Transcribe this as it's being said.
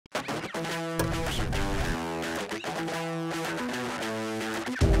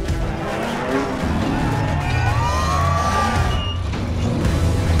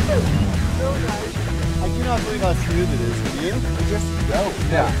smooth it is. Can you? Just go.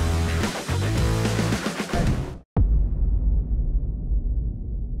 Yeah.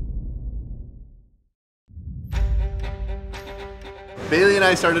 Bailey and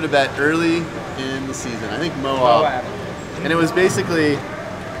I started a bet early in the season. I think Moab. And it was basically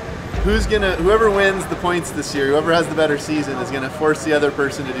whoever wins the points this year, whoever has the better season, is gonna force the other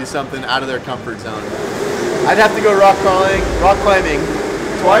person to do something out of their comfort zone. I'd have to go rock climbing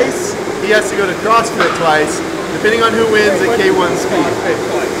twice. He has to go to CrossFit twice, depending on who wins at K1 speed.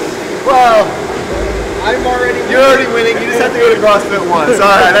 Well, you're already winning. You just have to go to CrossFit once.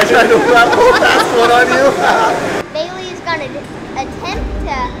 All right, I tried to pull fast one on you. Bailey's gonna attempt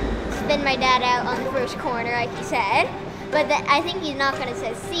to spin my dad out on the first corner, like he said. But I think he's not going to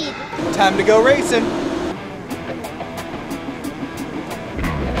succeed. Time to go racing.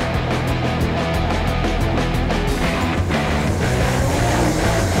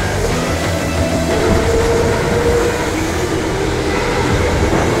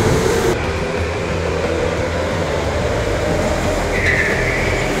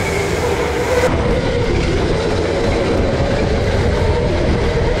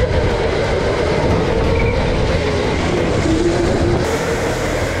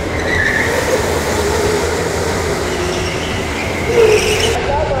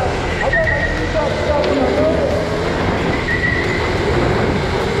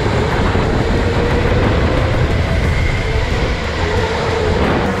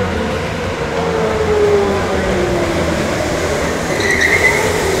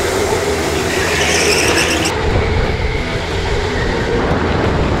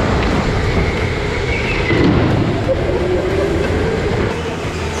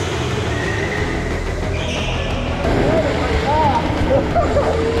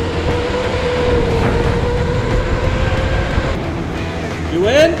 You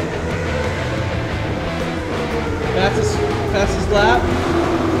win? Fastest lap?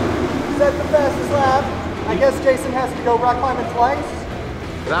 Set the fastest lap. I guess Jason has to go rock climbing twice.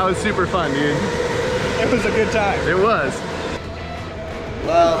 That was super fun, dude. It was a good time. It was.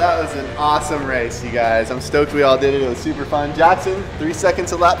 Well, that was an awesome race, you guys. I'm stoked we all did it. It was super fun. Jackson, 3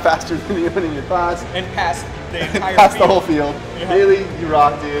 seconds a lap faster than anyone in your class. And passed the entire Passed field. the whole field. Yeah. Haley, you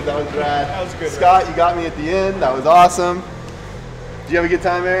rocked, dude. That was rad. That was good. Scott, you got me at the end. That was awesome. Did you have a good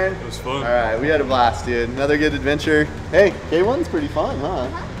time, Aaron? It was fun. All right, we had a blast, dude. Another good adventure. Hey, K1's pretty fun, huh?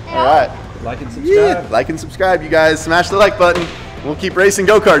 Yeah. All right. Like and subscribe. Yeah, like and subscribe, you guys. Smash the like button. We'll keep racing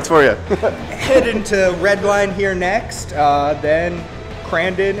go-karts for you. Head into Redline here next, then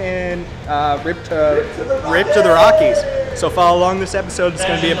Crandon and Rip to the Rockies. So follow along this episode. It's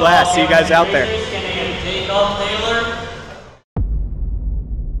going to be a blast. See you guys out there.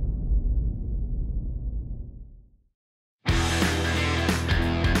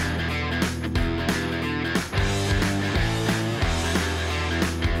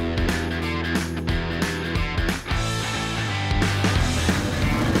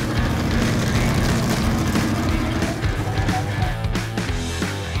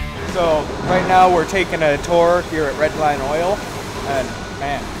 So right now we're taking a tour here at Redline Oil, and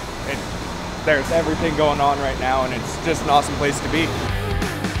man, there's everything going on right now, and it's just an awesome place to be.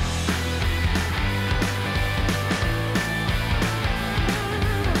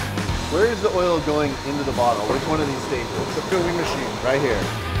 Where is the oil going into the bottle? Which one of these stages? The filling machine. Right here.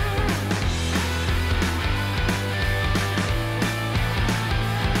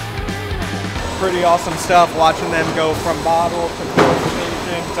 Pretty awesome stuff, watching them go from bottle to filling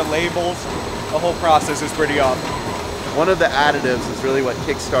station to labels. The whole process is pretty awesome. One of the additives is really what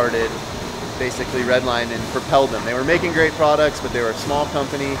kickstarted basically Redline and propelled them. They were making great products, but they were a small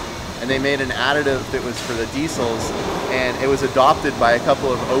company, and they made an additive that was for the diesels, and it was adopted by a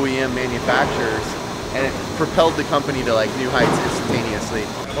couple of OEM manufacturers, and it propelled the company to like new heights instantaneously.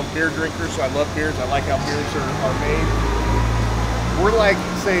 I'm a beer drinker, so I love beers. I like how beers are made. We're like,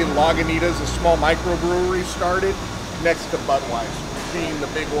 say, Lagunitas, a small microbrewery started next to Budweiser, being the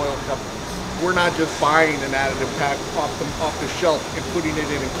big oil companies. We're not just buying an additive pack off the shelf and putting it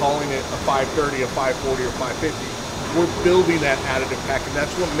in and calling it a 530, a 540, or 550. We're building that additive pack, and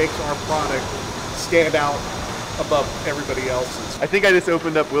that's what makes our product stand out above everybody else's. I think I just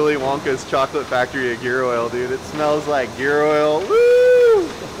opened up Willy Wonka's chocolate factory at Gear Oil, dude. It smells like Gear Oil. Woo!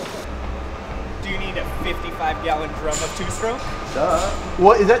 Do you need a 55-gallon drum of two-stroke? Duh.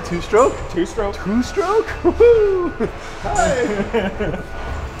 What, is that two-stroke? Two-stroke. Two-stroke? Woohoo! Hi!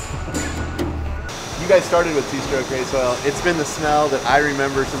 You guys started with two-stroke race oil. It's been the smell that I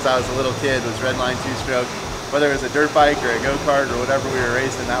remember since I was a little kid, was Redline two-stroke. Whether it was a dirt bike or a go-kart or whatever we were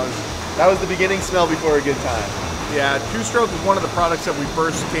racing, that was the beginning smell before a good time. Yeah, two-stroke was one of the products that we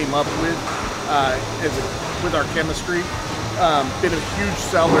first came up with. with our chemistry. Been a huge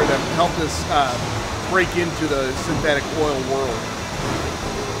seller that helped us break into the synthetic oil world.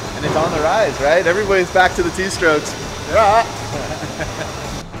 And it's on the rise, right? Everybody's back to the two-strokes. Yeah.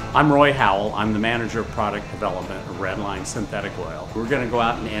 I'm Roy Howell. I'm the manager of product development of Redline Synthetic Oil. We're going to go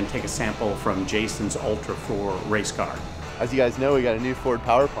out and take a sample from Jason's ULTRA4 race car. As you guys know, we got a new Ford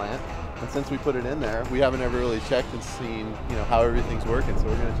power plant, and since we put it in there, we haven't ever really checked and seen, how everything's working. So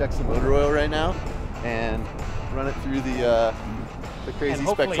we're going to check some motor oil right now and run it through the crazy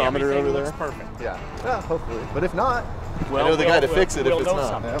spectrometer over there. Looks perfect. Yeah, hopefully. But if not, well, I know the guy to fix it if it's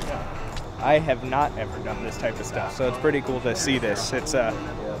not. Yeah. I have not ever done this type of stuff, so it's pretty cool to see this. It's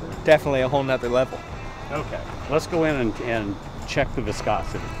definitely a whole nother level. Okay, let's go in and check the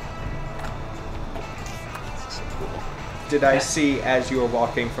viscosity. Did I see as you were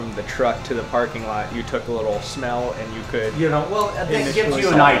walking from the truck to the parking lot, you took a little smell and you could... well, it gives you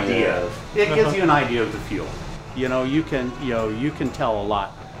an idea. It gives you an idea of the fuel. You can tell a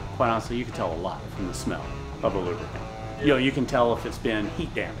lot. Quite honestly, you can tell a lot from the smell of a lubricant. You can tell if it's been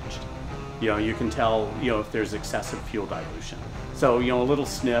heat damaged. You can tell, if there's excessive fuel dilution. So, a little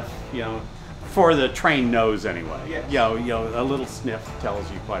sniff, for the trained nose anyway. Yes. A little sniff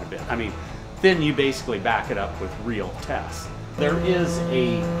tells you quite a bit. I mean, then you basically back it up with real tests. There is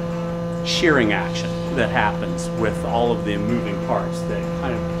a shearing action that happens with all of the moving parts that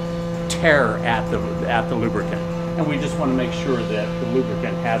kind of tear at the lubricant. And we just want to make sure that the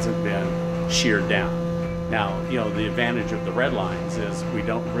lubricant hasn't been sheared down. Now, the advantage of the Redlines is we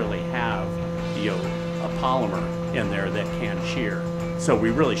don't really have, a polymer in there that can shear. So we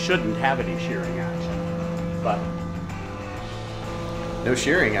really shouldn't have any shearing action. But no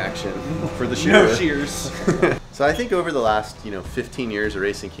shearing action for the shearer. No shears. So I think over the last, 15 years of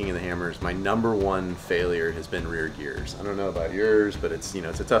racing King of the Hammers, my #1 failure has been rear gears. I don't know about yours, but it's,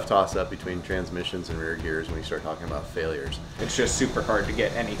 it's a tough toss-up between transmissions and rear gears when you start talking about failures. It's just super hard to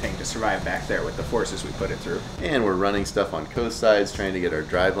get anything to survive back there with the forces we put it through. And we're running stuff on coast sides, trying to get our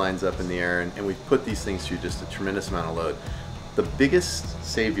drive lines up in the air, and we've put these things through just a tremendous amount of load. The biggest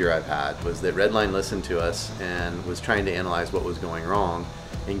savior I've had was that Redline listened to us and was trying to analyze what was going wrong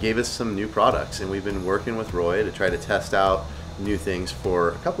and gave us some new products. And we've been working with Roy to try to test out new things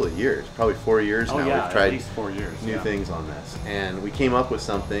for a couple of years, probably 4 years now. Yeah, we've tried at least 4 years. new things on this. And we came up with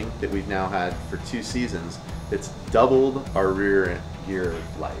something that we've now had for 2 seasons that's doubled our rear gear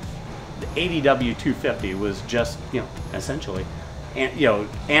life. The ADW 250 was just, essentially,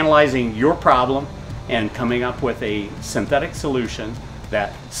 analyzing your problem and coming up with a synthetic solution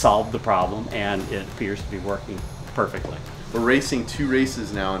that solved the problem, and it appears to be working perfectly. We're racing 2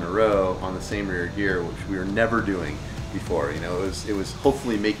 races now in a row on the same rear gear, which we were never doing before. It was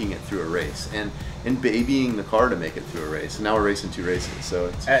hopefully making it through a race and babying the car to make it through a race. And now we're racing 2 races, so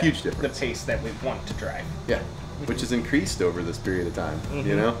it's a huge difference. The pace that we want to drive. Yeah, which has increased over this period of time,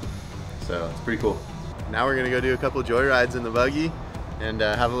 So it's pretty cool. Now we're gonna go do a couple joyrides in the buggy and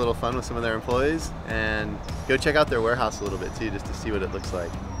have a little fun with some of their employees and go check out their warehouse a little bit too, just to see what it looks like.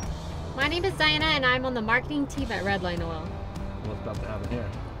 My name is Diana and I'm on the marketing team at Redline Oil. What's about to happen here?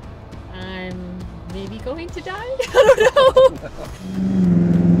 I'm maybe going to die? I don't know.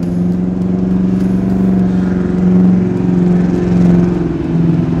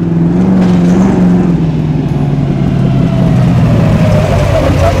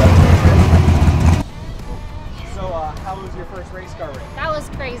 How was your first race car race? That was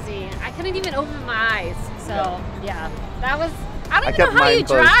crazy. I couldn't even open my eyes. So yeah, that was, I don't even know how you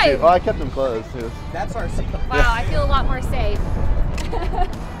drive. Too. Oh, I kept them closed too. That's our secret. Wow, I feel a lot more safe.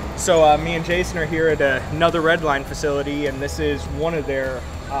 So me and Jason are here at another Redline facility, and this is one of their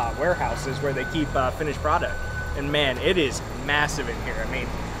warehouses where they keep finished product. And man, it is massive in here. I mean,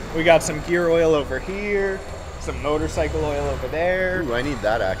 we got some gear oil over here, some motorcycle oil over there. Ooh, I need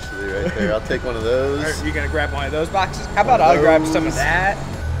that actually right there. I'll take one of those. Are you gonna grab one of those boxes? How about I'll grab some of that?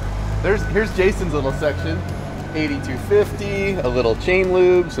 Here's Jason's little section. 8250, a little chain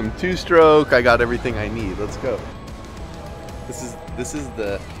lube, some 2-stroke. I got everything I need. Let's go. This is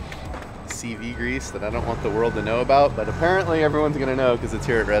the CV grease that I don't want the world to know about, but apparently everyone's gonna know because it's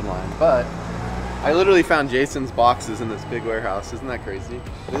here at Redline. But I literally found Jason's boxes in this big warehouse. Isn't that crazy?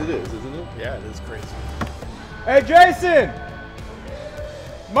 It is, isn't it? Yeah, it is crazy. Hey, Jason!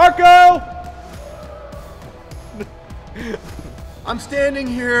 Marco! I'm standing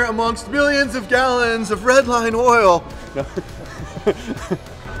here amongst millions of gallons of Redline oil. No.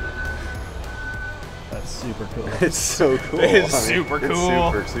 That's super cool. It's so cool. It's super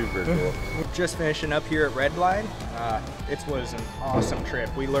cool. It's super cool. Just finishing up here at Redline. It was an awesome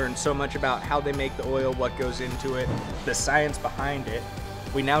trip. We learned so much about how they make the oil, what goes into it, the science behind it.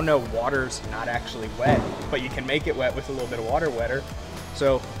 We now know water's not actually wet, but you can make it wet with a little bit of water wetter.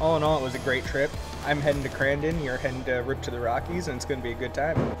 So all in all, it was a great trip. I'm heading to Crandon, you're heading to Rip to the Rockies, and it's gonna be a good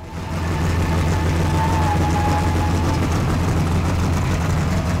time.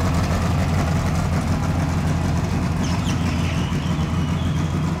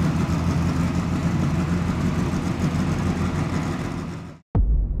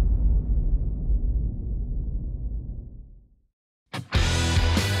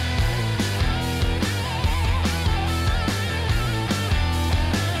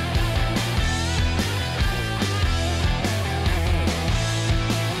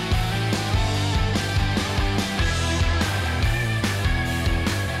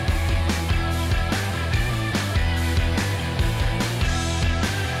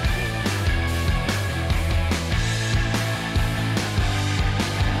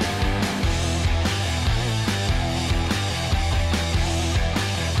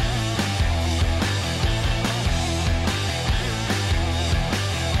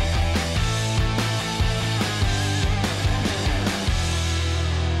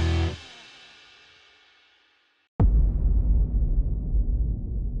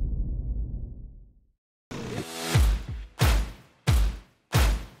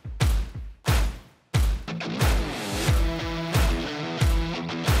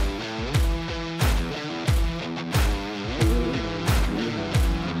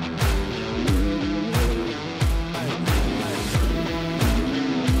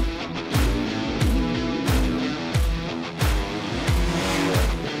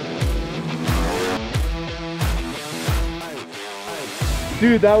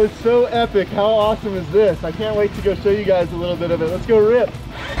 Dude, that was so epic. How awesome is this? I can't wait to go show you guys a little bit of it. Let's go rip.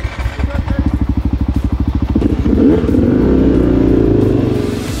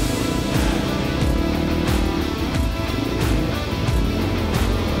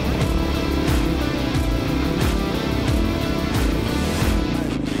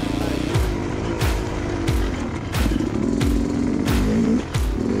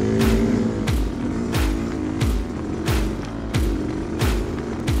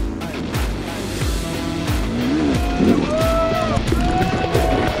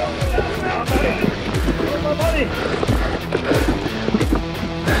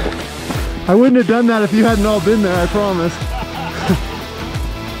 I wouldn't have done that if you hadn't all been there, I promise.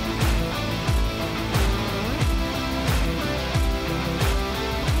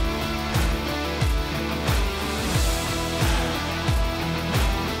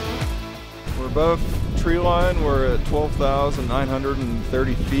 We're above tree line. We're at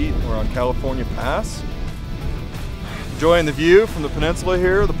 12,930 feet. We're on California Pass. Enjoying the view from the peninsula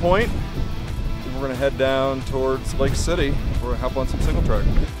here, the point. We're gonna head down towards Lake City for a hop on some single track.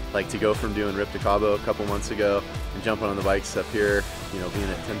 Like to go from doing Rip to Cabo a couple months ago and jumping on the bikes up here, you know, being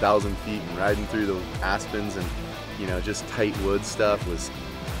at 10,000 feet and riding through the aspens and, you know, just tight wood stuff was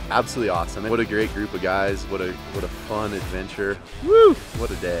absolutely awesome. What a great group of guys. What a fun adventure. Woo! What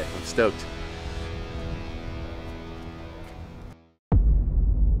a day. I'm stoked.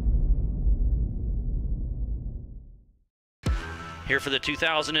 Here for the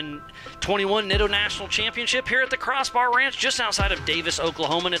 2021 NITO National Championship here at the Crossbar Ranch just outside of Davis,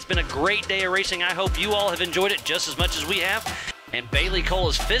 Oklahoma. And it's been a great day of racing. I hope you all have enjoyed it just as much as we have. And Bailey Cole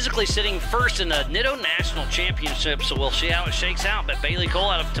is physically sitting first in the NITO National Championship, so we'll see how it shakes out. But Bailey Cole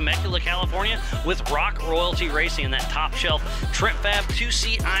out of Temecula, California with Rock Royalty Racing in that top shelf Trent Fab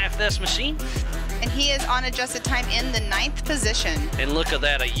 2C IFS machine. And he is on adjusted time in the 9th position. And look at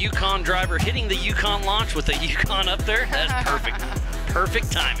that, a Yukon driver hitting the Yukon launch with a Yukon up there. That's perfect.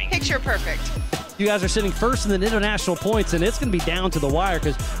 Perfect timing. Picture perfect. You guys are sitting first in the NITO National points, and it's going to be down to the wire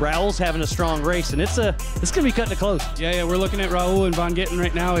because Raul's having a strong race, and it's going to be cutting it close. Yeah, we're looking at Raul and Von Gittin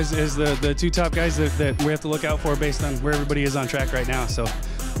right now as the two top guys that we have to look out for based on where everybody is on track right now. So.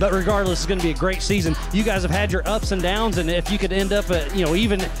 But regardless, it's going to be a great season. You guys have had your ups and downs, and if you could end up at, you know,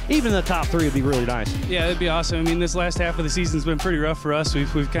 even the top 3 would be really nice. Yeah, it'd be awesome. I mean, this last half of the season's been pretty rough for us.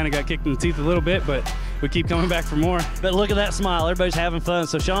 We've kind of got kicked in the teeth a little bit, but we keep coming back for more. But look at that smile. Everybody's having fun.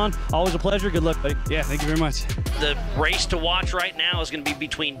 So, Sean, always a pleasure. Good luck, buddy. Yeah, thank you very much. The race to watch right now is going to be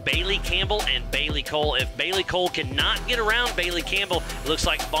between Bailey Campbell and Bailey Cole. If Bailey Cole cannot get around Bailey Campbell, it looks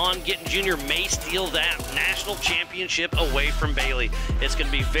like Von Gittin Jr. may steal that national championship away from Bailey. It's going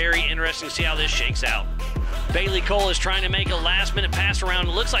to be very interesting to see how this shakes out. Bailey Cole is trying to make a last-minute pass around.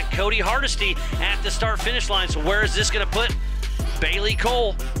 It looks like Cody Hardesty at the start-finish line. So where is this going to put Bailey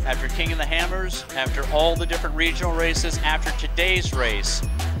Cole? After King of the Hammers, after all the different regional races, after today's race,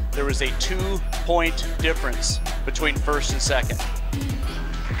 there was a 2-point difference between first and second.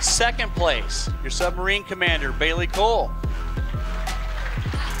 Second place, your submarine commander, Bailey Cole.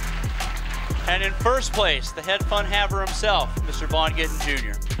 And in first place, the head fun haver himself, Mr. Vaughn Gittin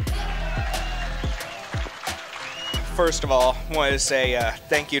Jr. First of all, I wanted to say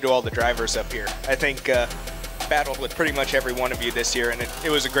thank you to all the drivers up here. I think battled with pretty much every one of you this year, and it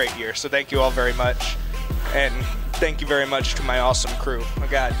was a great year. So thank you all very much. And thank you very much to my awesome crew. I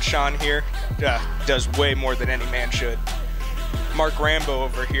got Sean here, does way more than any man should. Mark Rambo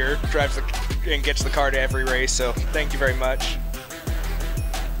over here drives and gets the car to every race, so thank you very much.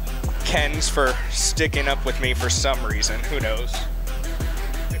 Ken's for sticking up with me for some reason, who knows.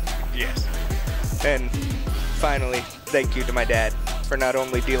 Yes. And finally, thank you to my dad for not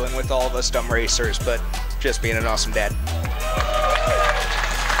only dealing with all of us dumb racers, but just being an awesome dad.